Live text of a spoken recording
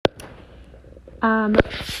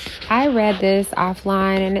I read this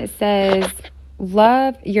offline and it says,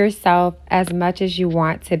 love yourself as much as you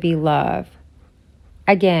want to be loved.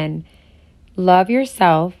 Again, love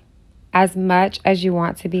yourself as much as you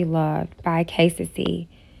want to be loved by Casey.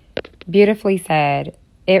 Beautifully said.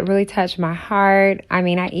 It really touched my heart. I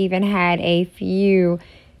mean, I even had a few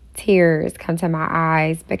tears come to my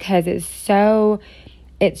eyes because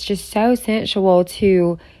it's just so sensual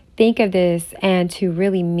to think of this and to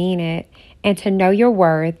really mean it and to know your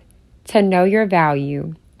worth, to know your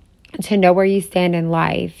value, to know where you stand in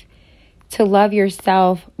life, to love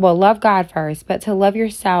yourself. Well, love God first, but to love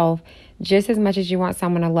yourself just as much as you want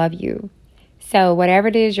someone to love you. So whatever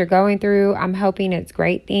it is you're going through, I'm hoping it's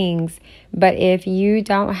great things. But if you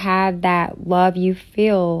don't have that love you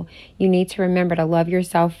feel, you need to remember to love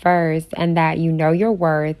yourself first, and that you know your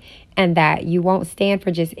worth, and that you won't stand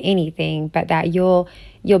for just anything, but that you'll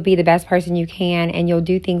be the best person you can, and you'll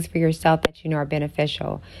do things for yourself that you know are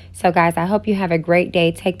beneficial. So guys, I hope you have a great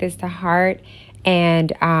day. Take this to heart,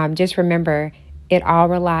 and just remember, it all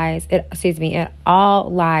lies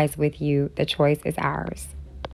with you. The choice is ours.